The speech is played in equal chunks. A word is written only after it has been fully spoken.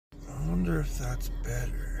wonder if that's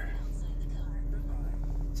better.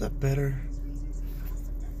 Is that better?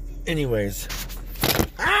 Anyways.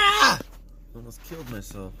 Ah! Almost killed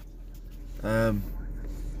myself.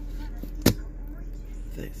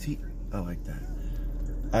 See, I like that.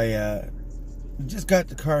 I just got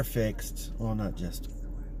the car fixed. Well, not just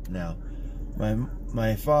now.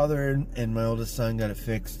 My father and my oldest son got it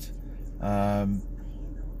fixed.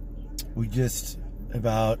 We just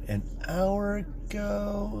about an hour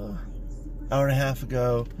and a half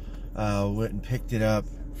ago, went and picked it up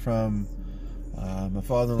from my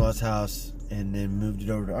father-in-law's house and then moved it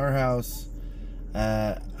over to our house.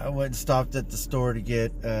 I went and stopped at the store to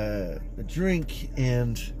get a drink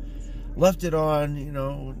and left it on, you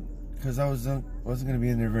know, because I wasn't going to be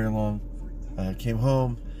in there very long. Came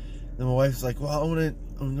home. Then my wife's like, well, I'm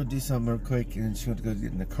going to do something real quick. And she went to go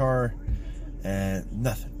get in the car. And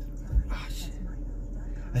nothing. Oh, shit.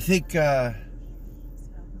 I think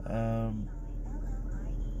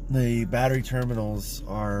the battery terminals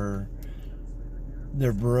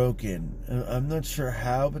they're broken. I'm not sure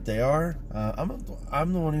how, but they are.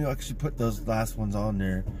 I'm the one who actually put those last ones on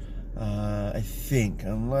there. I think,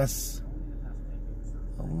 unless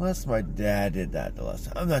my dad did that the last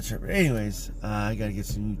time. I'm not sure. But anyways, I got to get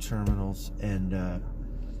some new terminals and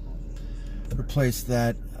replace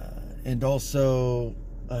that. And also,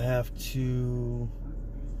 I have to...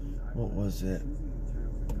 What was it?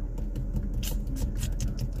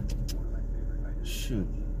 Shoot.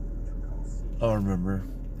 I'll remember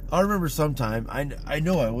sometime. I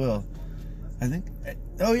know I will. I think...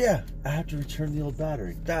 Oh, yeah. I have to return the old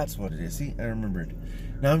battery. That's what it is. See? I remembered.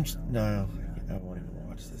 Now No, I won't even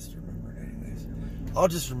watch this to remember it anyways. I'll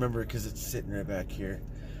just remember it because it's sitting right back here.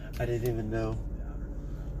 I didn't even know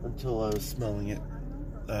until I was smelling it.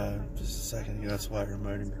 Just a second ago. That's why it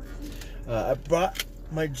reminded me. I brought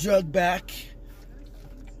my jug back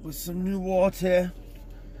with some new water.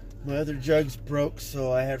 My other jug's broke,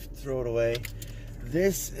 so I have to throw it away.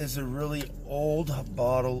 This is a really old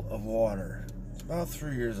bottle of water. It's about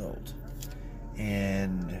 3 years old.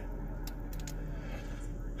 And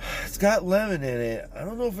it's got lemon in it. I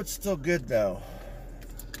don't know if it's still good, though.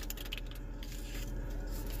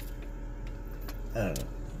 I don't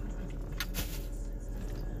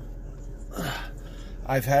know.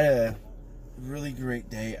 I've had a really great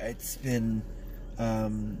day. It's been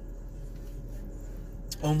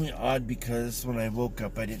only odd because when I woke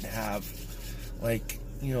up I didn't have a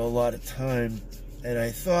lot of time, and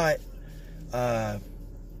I thought I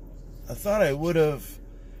would have.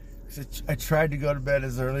 I tried to go to bed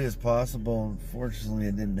as early as possible. Unfortunately,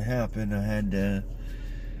 it didn't happen. I had to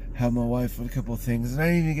have my wife with a couple of things, and I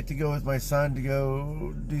didn't even get to go with my son to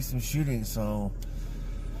go do some shooting, so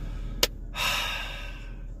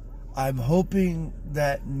I'm hoping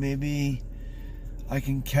that maybe I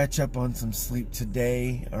can catch up on some sleep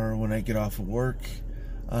today or when I get off of work,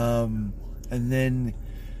 and then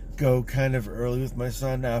go kind of early with my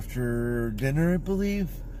son after dinner, I believe,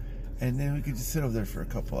 and then we could just sit over there for a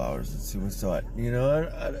couple hours and see what's up. You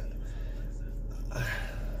know,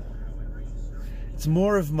 it's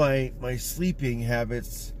more of my sleeping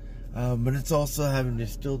habits, but it's also having to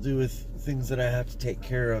still do with things that I have to take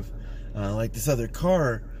care of, like this other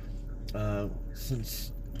car.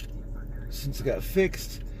 Since it got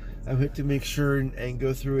fixed, I had to make sure and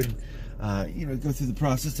go through and go through the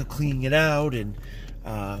process of cleaning it out and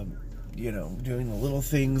doing the little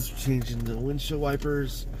things, changing the windshield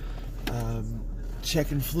wipers,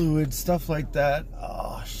 checking fluids, stuff like that.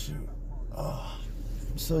 Oh shoot! Oh,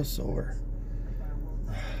 I'm so sore.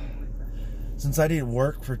 Since I didn't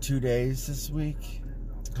work for 2 days this week,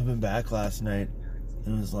 coming back last night,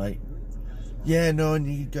 it was like, yeah, no, I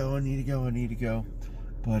need to go.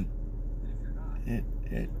 But it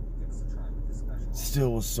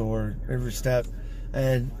still was sore every step.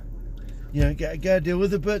 And, I got to deal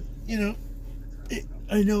with it. But,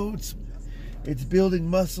 I know it's building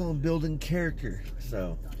muscle and building character.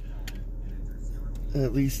 So,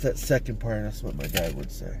 at least that second part, that's what my dad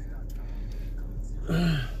would say.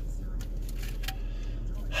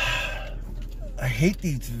 I hate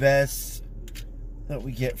these vests that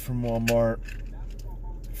we get from Walmart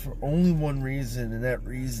for only one reason, and that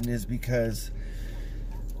reason is because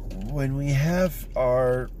when we have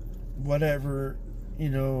our whatever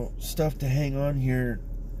stuff to hang on here,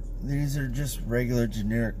 these are just regular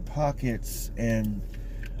generic pockets, and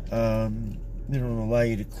they don't allow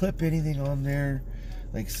you to clip anything on there.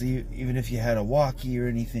 So even if you had a walkie or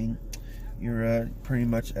anything, you're pretty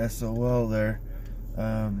much SOL there.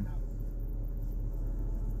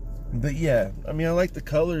 But yeah, I like the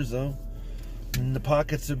colors though, and the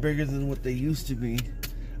pockets are bigger than what they used to be.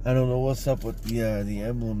 I don't know what's up with the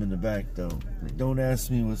emblem in the back though. Don't ask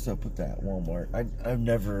me what's up with that Walmart. I've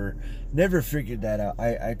never figured that out.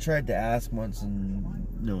 I tried to ask once and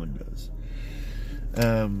no one does.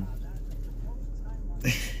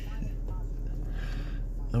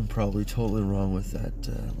 I'm probably totally wrong with that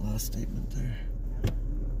last statement there.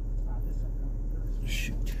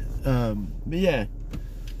 Shoot. But yeah,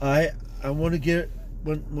 I want to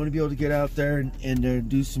be able to get out there and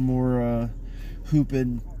do some more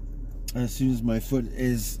hooping as soon as my foot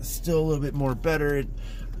is still a little bit more better.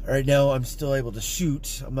 Right now, I'm still able to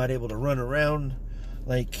shoot. I'm not able to run around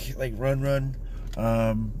like run.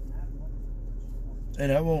 And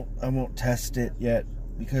I won't test it yet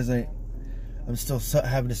because I'm still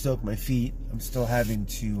having to soak my feet. I'm still having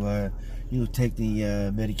to take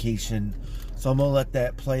the medication. So I'm gonna let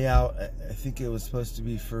that play out. I think it was supposed to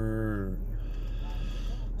be for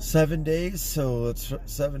 7 days. So it's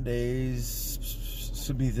 7 days.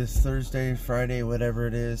 Should be this Thursday, Friday, whatever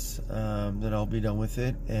it is. Then I'll be done with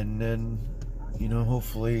it, and then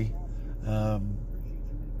hopefully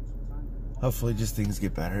just things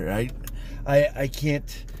get better. I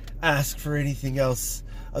can't ask for anything else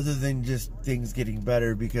other than just things getting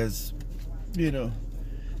better because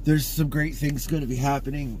there's some great things going to be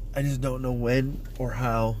happening. I just don't know when or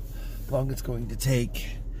how long it's going to take.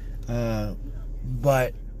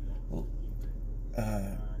 But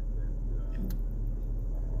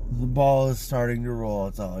the ball is starting to roll.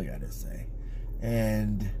 That's all I got to say.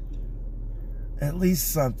 And at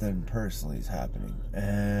least something personally is happening.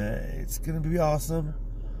 It's going to be awesome.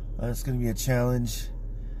 It's going to be a challenge.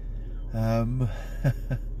 I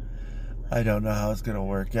don't know how it's going to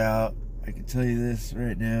work out. I can tell you this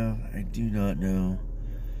right now. I do not know.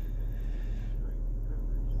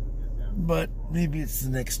 But maybe it's the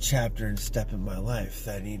next chapter and step in my life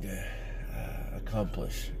that I need to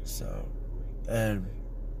accomplish. So, and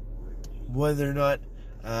whether or not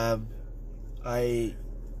I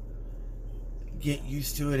get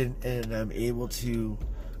used to it and I'm able to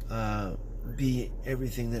be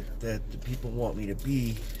everything that the people want me to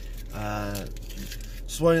be,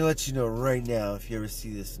 just want to let you know right now, if you ever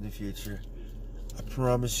see this in the future, I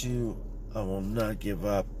promise you I will not give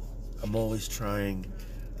up. I'm always trying,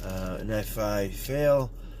 and if I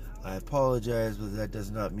fail, I apologize, but that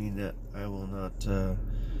does not mean that I will not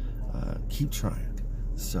keep trying.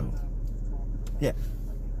 So yeah,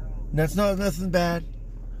 and that's not nothing bad.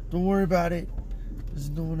 Don't worry about it. There's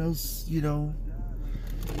no one else,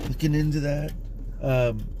 looking into that.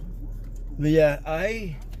 But yeah,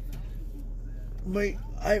 I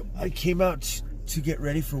came out to get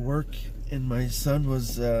ready for work, and my son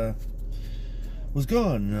was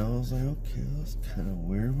gone. And I was like, okay, that's kind of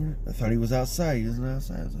weird. I thought he was outside. He wasn't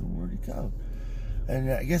outside. I was like, where'd he go?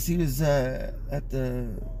 And I guess he was at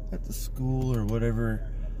the school or whatever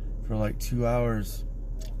for like 2 hours,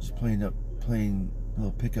 just playing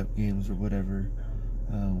little pickup games or whatever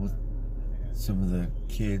with some of the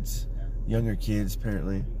kids, younger kids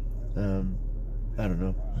apparently. I don't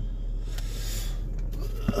know.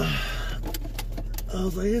 I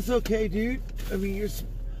was like, it's okay, dude. I mean,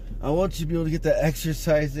 I want you to be able to get that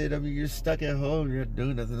exercise in. I mean, you're stuck at home. You're not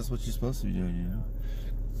doing nothing. That's what you're supposed to be doing,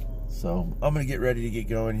 So I'm going to get ready to get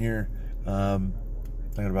going here. I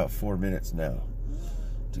got about 4 minutes now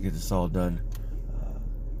to get this all done.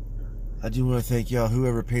 I do want to thank y'all,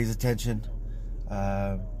 whoever pays attention.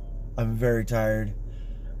 I'm very tired,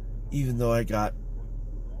 even though I got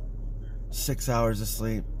 6 hours of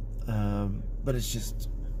sleep. But it's just,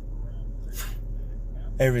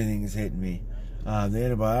 everything is hitting me. The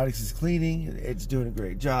antibiotics is cleaning. It's doing a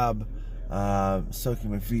great job.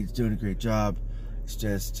 Soaking my feet is doing a great job. It's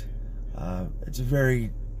just, it's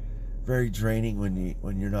very, very draining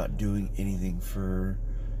when you're not doing anything for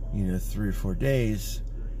 3 or 4 days,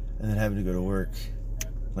 and then having to go to work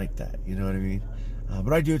like that. You know what I mean?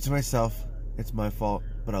 But I do it to myself. It's my fault,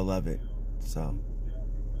 but I love it. So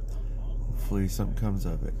hopefully something comes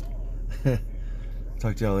of it.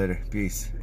 Talk to y'all later. Peace.